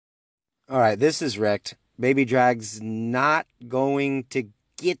All right, this is wrecked. Baby Drag's not going to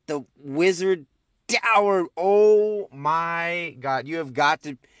get the wizard tower. Oh my God. You have got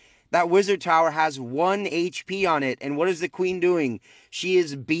to. That wizard tower has 1 HP on it. And what is the queen doing? She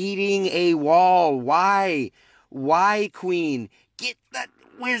is beating a wall. Why? Why, queen? Get that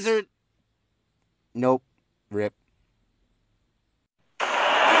wizard. Nope. Rip.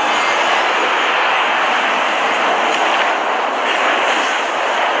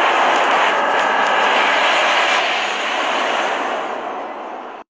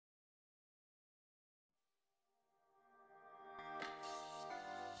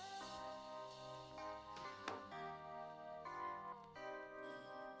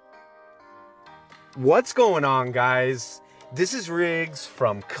 What's going on, guys? This is Riggs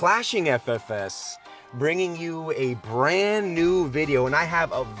from Clashing FFS, bringing you a brand new video, and I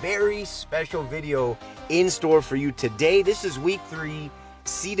have a very special video in store for you today. This is week 3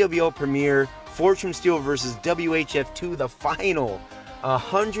 CWL Premier, Fortune Steel versus WHF2, the final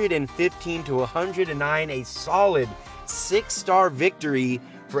 115 to 109, a solid 6-star victory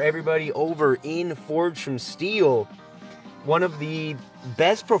for everybody over in Forge from Steel. One of the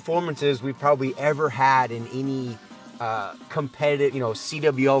best performances we've probably ever had in any competitive,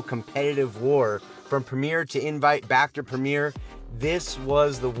 CWL competitive war, from Premier to Invite back to Premier. This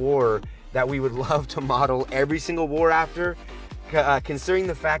was the war that we would love to model every single war after, considering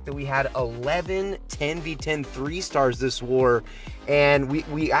the fact that we had 11 10v10 3-stars this war, and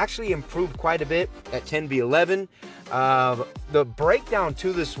we actually improved quite a bit at 10v11. The breakdown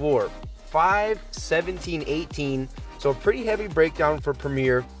to this war, 5, 17, 18. So a pretty heavy breakdown for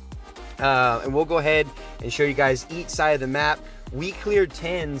Premier, and we'll go ahead and show you guys each side of the map. We cleared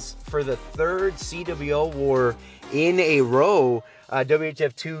 10s for the 3rd CWL war in a row.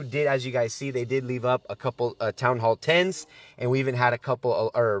 WHF2 did, as you guys see, they did leave up a couple Town Hall 10s, and we even had a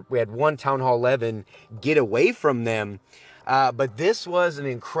couple, we had one Town Hall 11 get away from them. But this was an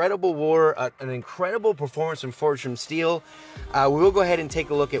incredible war, an incredible performance from Forge from Steel. We will go ahead and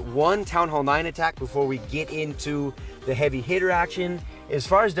take a look at one Town Hall 9 attack before we get into the heavy hitter action. As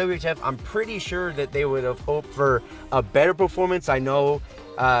far as WHF, I'm pretty sure that they would have hoped for a better performance. I know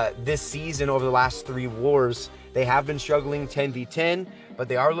this season, over the last 3 wars, they have been struggling 10v10, but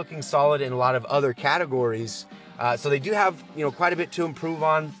they are looking solid in a lot of other categories. So they do have, quite a bit to improve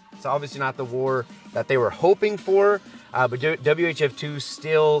on. It's obviously not the war that they were hoping for. But WHF2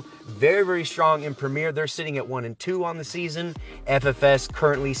 still very, very strong in Premier. They're sitting at 1-2 on the season. FFS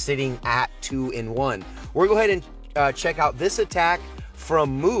currently sitting at 2-1. We're going to go ahead and check out this attack from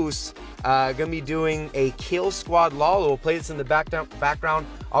Moose. Going to be doing a kill squad Lalo. We'll play this in the background.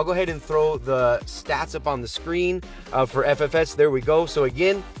 I'll go ahead and throw the stats up on the screen for FFS. There we go. So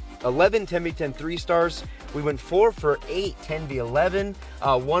again, 11 10v10 3-stars. We went 4 for 8 10v11.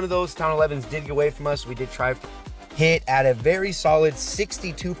 One of those Town 11s did get away from us. We did try hit at a very solid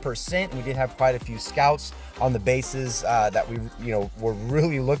 62%. We did have quite a few scouts on the bases that we were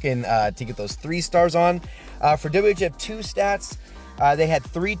really looking to get those 3-stars on. For WHF2 stats, they had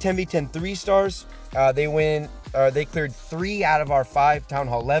 3 10v10 3-stars. They cleared 3 out of our 5 Town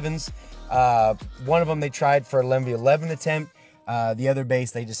Hall 11s. One of them they tried for 11v11 attempt. The other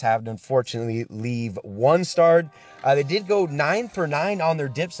base, they just have to unfortunately leave 1-starred. They did go 9 for 9 on their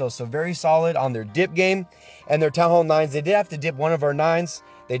dips, though, so very solid on their dip game. And their Town Hall 9s, they did have to dip one of our 9s.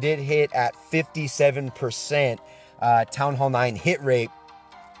 They did hit at 57% Town Hall 9 hit rate.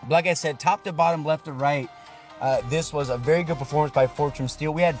 Like I said, top to bottom, left to right, this was a very good performance by Forge from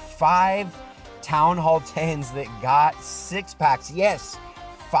Steel. We had 5 Town Hall 10s that got 6-packs. Yes,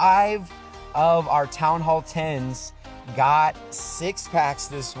 5 of our Town Hall 10s got 6-packs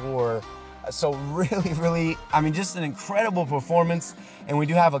this war. So really, I mean, just an incredible performance. And we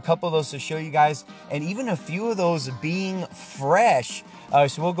do have a couple of those to show you guys, and even a few of those being fresh.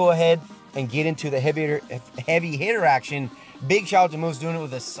 So we'll go ahead and get into the heavy hitter action. Big shout out to Moose doing it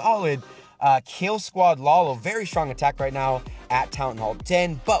with a solid kill squad Lalo. Very strong attack right now at Town Hall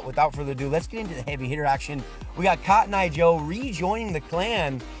 10. But without further ado, let's get into the heavy hitter action. We got Cotton Eye Joe rejoining the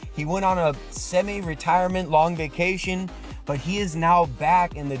clan. He went on a semi-retirement long vacation, but he is now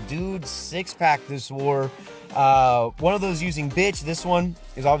back, in the dude's 6-pack this war. One of those using bitch. This one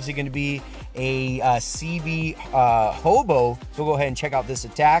is obviously going to be a CB hobo. So we'll go ahead and check out this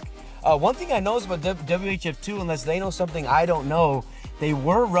attack. One thing I know is about WHF2, unless they know something I don't know, they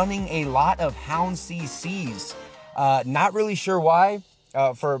were running a lot of Hound CCs. Not really sure why.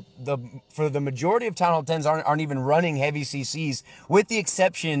 For the majority of Town Hall 10s aren't even running heavy CCs, with the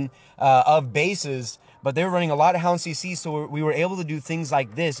exception of bases. But they were running a lot of Hound CCs, so we were able to do things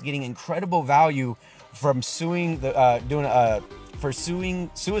like this, getting incredible value from doing a for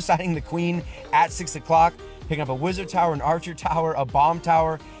suiciding the queen at 6 o'clock, picking up a wizard tower, an archer tower, a bomb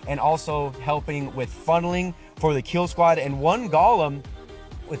tower, and also helping with funneling for the kill squad. And one golem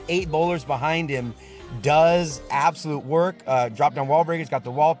with 8 bowlers behind him does absolute work. Drop down wall breakers, got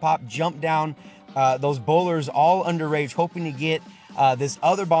the wall pop, jump down. Those bowlers all under rage, hoping to get this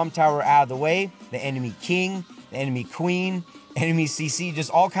other bomb tower out of the way. The enemy king, the enemy queen, enemy CC, just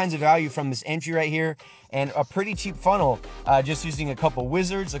all kinds of value from this entry right here. And a pretty cheap funnel, just using a couple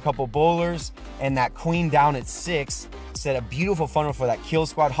wizards, a couple bowlers, and that queen down at 6. Set a beautiful funnel for that kill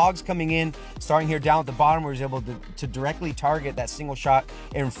squad. Hogs coming in, starting here down at the bottom, where he's able to directly target that single shot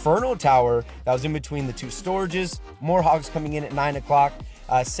Inferno Tower that was in between the 2 storages. More hogs coming in at 9 o'clock.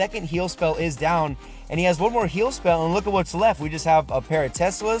 Second heal spell is down, and he has one more heal spell, and look at what's left. We just have a pair of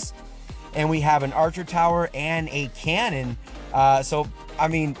Teslas, and we have an archer tower and a cannon. So, I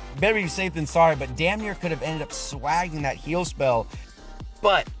mean, better be safe than sorry, but damn near could have ended up swagging that heal spell.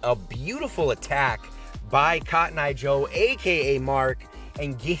 But a beautiful attack by Cotton Eye Joe, aka Mark,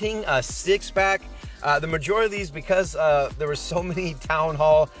 and getting a 6-pack. The majority of these, because there were so many Town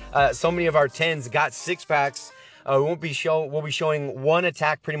Hall, so many of our 10s got 6-packs. We'll be showing one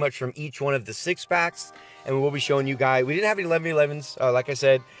attack pretty much from each one of the 6-packs, and we'll be showing you guys. We didn't have any 11v11s, like I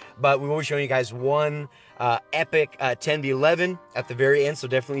said, but we will be showing you guys one epic 10v11 at the very end, so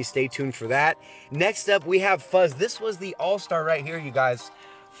definitely stay tuned for that. Next up, we have Fuzz. This was the all-star right here, you guys.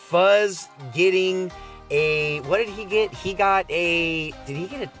 Fuzz getting a, what did he get? He got a, did he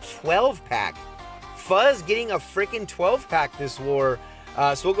get a 12-pack? Fuzz getting a freaking 12-pack this war.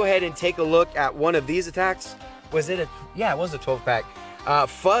 So we'll go ahead and take a look at one of these attacks. Was it a, yeah, it was a 12-pack.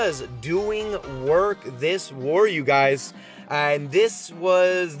 Fuzz doing work this war, you guys. And this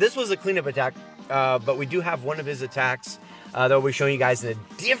was a cleanup attack, but we do have one of his attacks that we'll be showing you guys in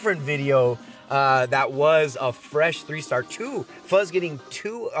a different video. That was a fresh 3-star. Fuzz getting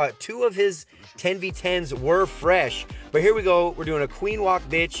two of his 10v10s were fresh. But here we go. We're doing a queen walk,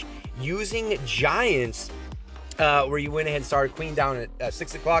 bitch, using giants. Where you went ahead and started queen down at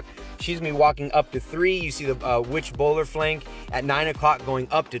 6 o'clock. She's gonna be walking up to 3. You see the witch bowler flank at 9 o'clock going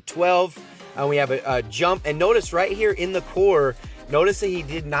up to 12. We have a jump, and notice right here in the core, notice that he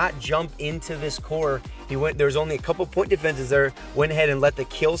did not jump into this core. He went, there's only a couple point defenses there, went ahead and let the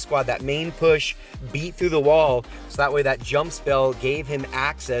kill squad, that main push, beat through the wall, so that way that jump spell gave him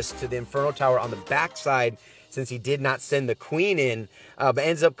access to the Inferno Tower on the backside, since he did not send the queen in, but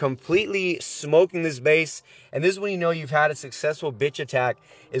ends up completely smoking this base. And this is when you know you've had a successful bitch attack,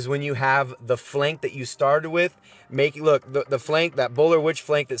 is when you have the flank that you started with. Look, the flank, that bowler witch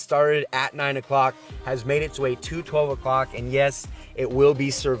flank that started at 9 o'clock has made its way to 12 o'clock, and yes, it will be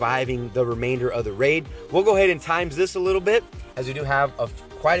surviving the remainder of the raid. We'll go ahead and times this a little bit, as we do have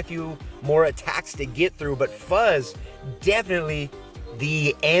quite a few more attacks to get through, but Fuzz, definitely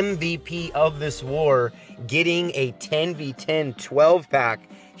the MVP of this war, getting a 10v10 12-pack.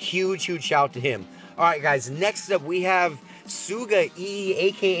 Huge shout out to him. All right, guys, next up we have Suga E,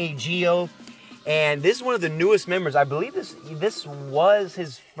 aka Geo, and this is one of the newest members. I believe this was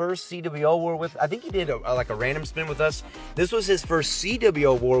his first CWO war with, I think he did like a random spin with us. This was his first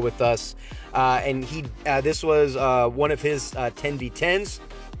CWO war with us, and this was one of his 10v10s.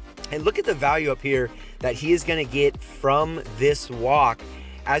 And look at the value up here that he is going to get from this walk.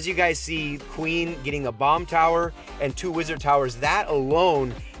 As you guys see, Queen getting a bomb tower and 2 wizard towers. That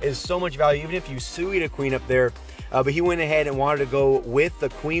alone is so much value, even if you suied a queen up there. But he went ahead and wanted to go with the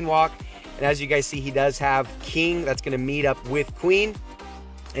queen walk. And as you guys see, he does have king that's going to meet up with queen.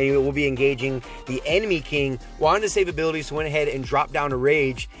 And he will be engaging the enemy king. Wanted to save abilities, so went ahead and dropped down a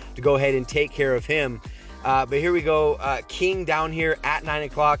rage to go ahead and take care of him. But here we go, king down here at 9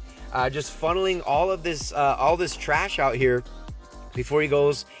 o'clock. Just funneling all this trash out here before he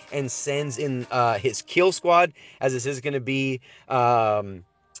goes and sends in his kill squad, as this is going to be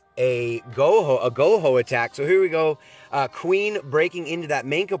a go-ho attack. So here we go, Queen breaking into that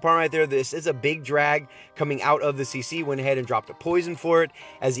main compartment right there. This is a big drag coming out of the CC. Went ahead and dropped a poison for it,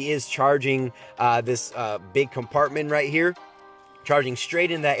 as he is charging this big compartment right here, charging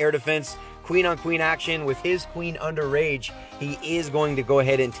straight into that air defense. Queen on queen action with his queen under rage. He is going to go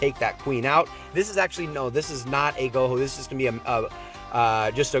ahead and take that queen out. This is actually, no, this is not a go-ho. This is going to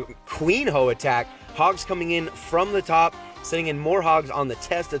be just a queen ho attack. Hogs coming in from the top, sending in more hogs on the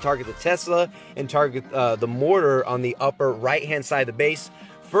test to target the Tesla and target the mortar on the upper right hand side of the base.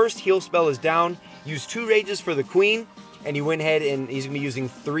 First heal spell is down. Use 2 rages for the queen, and he went ahead and he's going to be using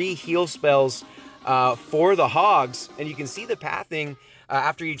 3 heal spells for the hogs. And you can see the pathing.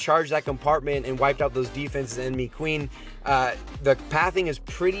 after you charge that compartment and wiped out those defenses and enemy queen, the pathing is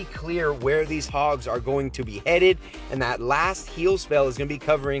pretty clear where these hogs are going to be headed, and that last heal spell is going to be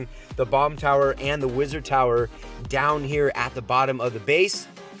covering the bomb tower and the wizard tower down here at the bottom of the base,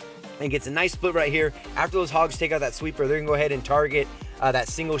 and gets a nice split right here. After those hogs take out that sweeper, they're gonna go ahead and target that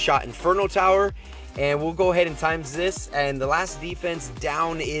single shot inferno tower, and we'll go ahead and times this, and the last defense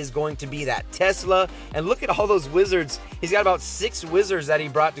down is going to be that Tesla. And look at all those wizards. He's got about 6 wizards that he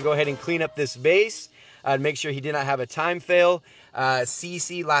brought to go ahead and clean up this base, to make sure he did not have a time fail.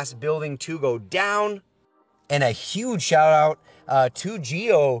 CC, last building to go down. And a huge shout out to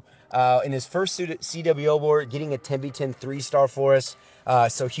Geo in his first CWO board, getting a 10v10 3-star for us.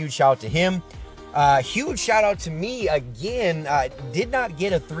 So huge shout out to him. Huge shout out to me again. Did not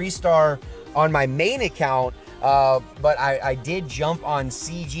get a 3-star on my main account, but I did jump on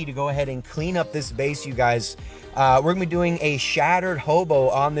CG to go ahead and clean up this base, you guys. We're gonna be doing a Shattered Hobo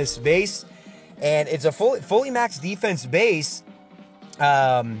on this base, and it's a fully maxed defense base.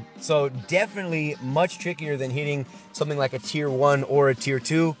 So definitely much trickier than hitting something like a tier 1 or a tier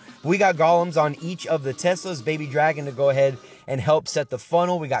 2. We got golems on each of the Teslas, baby dragon to go ahead and help set the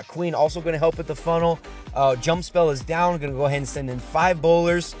funnel. We got queen also going to help with the funnel. Jump spell is down. We're going to go ahead and send in 5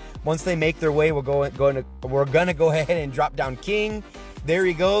 bowlers. Once they make their way, we're going to go ahead and drop down king. There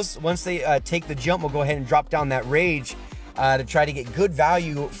he goes. Once they take the jump, we'll go ahead and drop down that rage to try to get good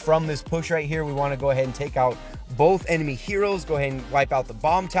value from this push right here. We want to go ahead and take out both enemy heroes, go ahead and wipe out the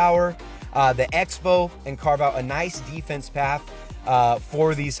bomb tower, the expo, and carve out a nice defense path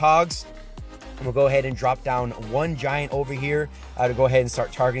for these hogs. And we'll go ahead and drop down 1 giant over here to go ahead and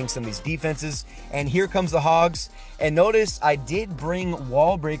start targeting some of these defenses. And here comes the hogs. And notice I did bring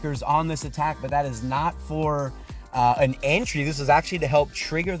wall breakers on this attack, but that is not for an entry. This is actually to help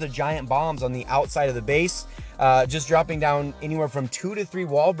trigger the giant bombs on the outside of the base. Just dropping down anywhere from 2 to 3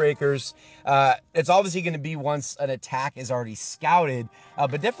 wall breakers. It's obviously going to be once an attack is already scouted,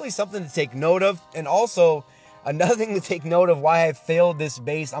 but definitely something to take note of. And also, another thing to take note of why I failed this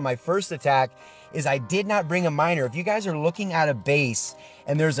base on my first attack is I did not bring a miner. If you guys are looking at a base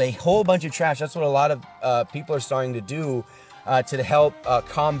and there's a whole bunch of trash, that's what a lot of people are starting to do to help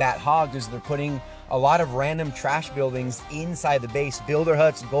combat hogs, is they're putting a lot of random trash buildings inside the base, builder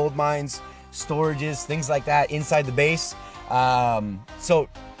huts, gold mines, storages, things like that inside the base. So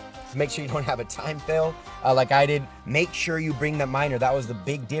make sure you don't have a time fail like I did. Make sure you bring that miner. That was the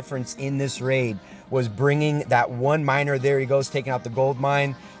big difference in this raid, was bringing that 1 miner. There he goes, taking out the gold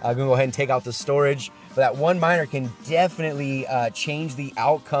mine. I'm gonna go ahead and take out the storage, but that 1 miner can definitely change the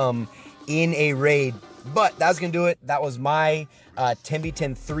outcome in a raid. But that's gonna do it. That was my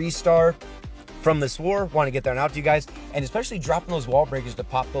 10v10 3-star from this war. Want to get that out to you guys, and especially dropping those wall breakers to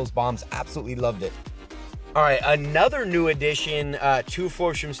pop those bombs. Absolutely loved it. All right, another new addition to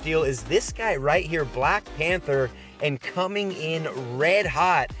Forged from Steel is this guy right here, Black Panther, and coming in red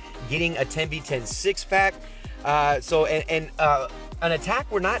hot, getting a 10v10 6-pack. An attack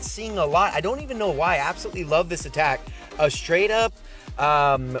we're not seeing a lot. I don't even know why. I absolutely love this attack. A straight up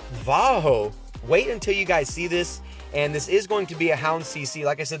Vaho. Wait until you guys see this. And this is going to be a Hound CC.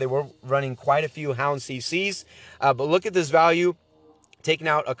 Like I said, they were running quite a few Hound CCs. But look at this value. Taking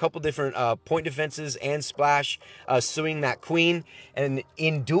out a couple different point defenses and splash, suing that queen. And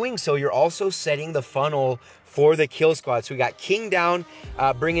in doing so, you're also setting the funnel for the kill squad. So we got king down,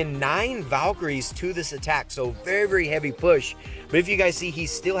 bringing 9 Valkyries to this attack. So very, very heavy push. But if you guys see, he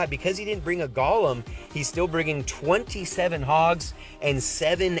still had, because he didn't bring a golem, he's still bringing 27 hogs and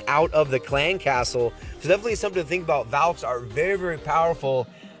 7 out of the clan castle. So definitely something to think about. Valks are very, very powerful.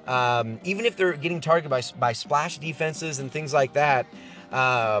 Even if they're getting targeted by splash defenses and things like that,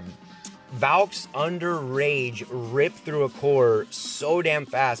 Valks under rage rip through a core so damn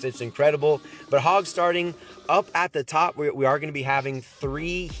fast. It's incredible. But hogs starting up at the top, we are going to be having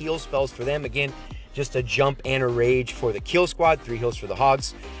 3 heal spells for them. Again, just a jump and a rage for the kill squad, 3 heals for the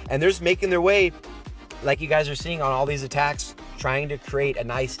hogs. And they're just making their way, like you guys are seeing on all these attacks, trying to create a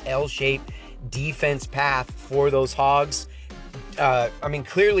nice L-shaped defense path for those hogs. I mean,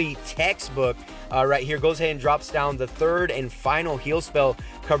 clearly textbook right here. Goes ahead and drops down the 3rd and final heal spell,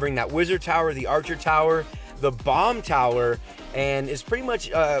 covering that wizard tower, the archer tower, the bomb tower, and it's pretty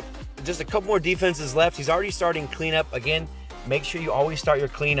much just a couple more defenses left. He's already starting cleanup. Again, make sure you always start your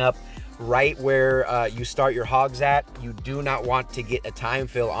cleanup right where you start your hogs at. You do not want to get a time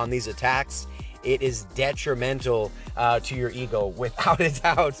fill on these attacks. It is detrimental to your ego, without a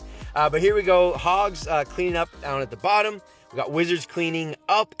doubt. But here we go. Hogs cleaning up down at the bottom. We got wizards cleaning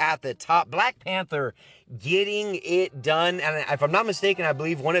up at the top. Black Panther getting it done. And if I'm not mistaken, I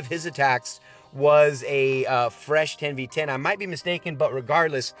believe one of his attacks was a fresh 10v10. I might be mistaken, but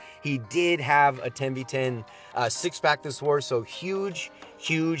regardless, he did have a 10v10 six-pack this war, so huge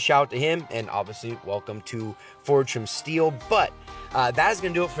shout to him, and obviously welcome to Fortune Steel. But that is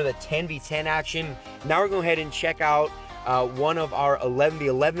going to do it for the 10v10 action. Now we're going to go ahead and check out one of our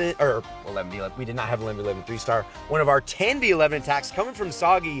 11v11, or 11v11, we did not have 11v11 3-star, one of our 10v11 attacks coming from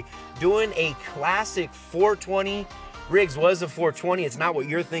Soggy, doing a classic 420. Riggs was a 420. It's not what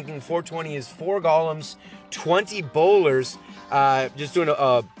you're thinking. 420 is 4 golems, 20 bowlers. Just doing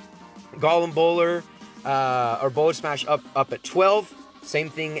a golem bowler or bowler smash up at 12. Same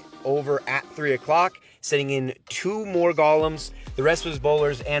thing over at 3 o'clock. Setting in 2 more golems. The rest was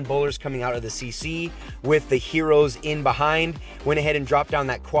bowlers and bowlers coming out of the CC with the heroes in behind. Went ahead and dropped down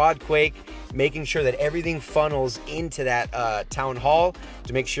that quad quake, making sure that everything funnels into that town hall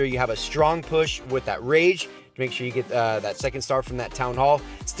to make sure you have a strong push with that rage. To make sure you get that 2nd star from that town hall.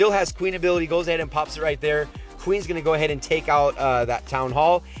 Still has queen ability, goes ahead and pops it right there. Queen's gonna go ahead and take out that town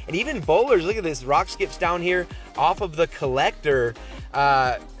hall. And even bowlers, look at this, rock skips down here off of the collector.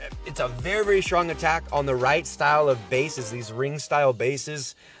 It's a very strong attack on the right style of bases, these ring style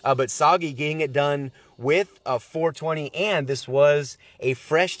bases. But Soggy getting it done with a 420, and this was a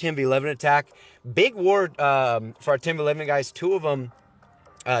fresh 10v11 attack. Big war for our 10v11 guys. 2 of them,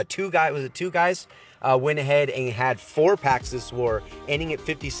 2 guys went ahead and had 4 packs this war, ending at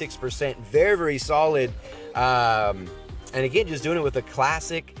 56%. Very solid. And again, just doing it with a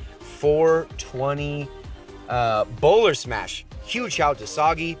classic 420 bowler smash. Huge shout to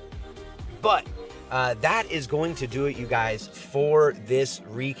Soggy. But that is going to do it, you guys, for this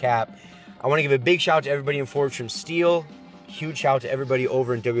recap. I want to give a big shout to everybody in Fortune Steel. Huge shout to everybody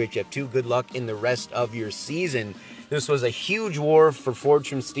over in WHF2. Good luck in the rest of your season. This was a huge war for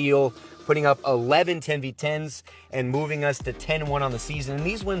Fortune Steel, putting up 11 10v10s and moving us to 10-1 on the season. And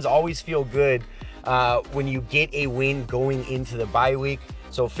these wins always feel good when you get a win going into the bye week.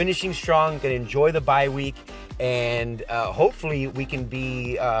 So finishing strong, gonna enjoy the bye week, and hopefully we can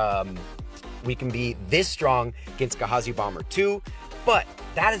be this strong against Gehazi Bomber 2. But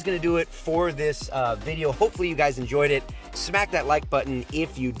that is gonna do it for this video. Hopefully you guys enjoyed it. Smack that like button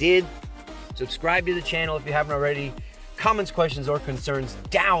if you did. Subscribe to the channel if you haven't already. Comments, questions, or concerns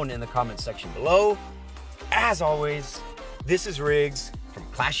down in the comments section below. As always, this is Riggs from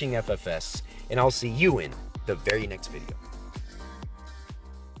Clashing FFS, and I'll see you in the very next video.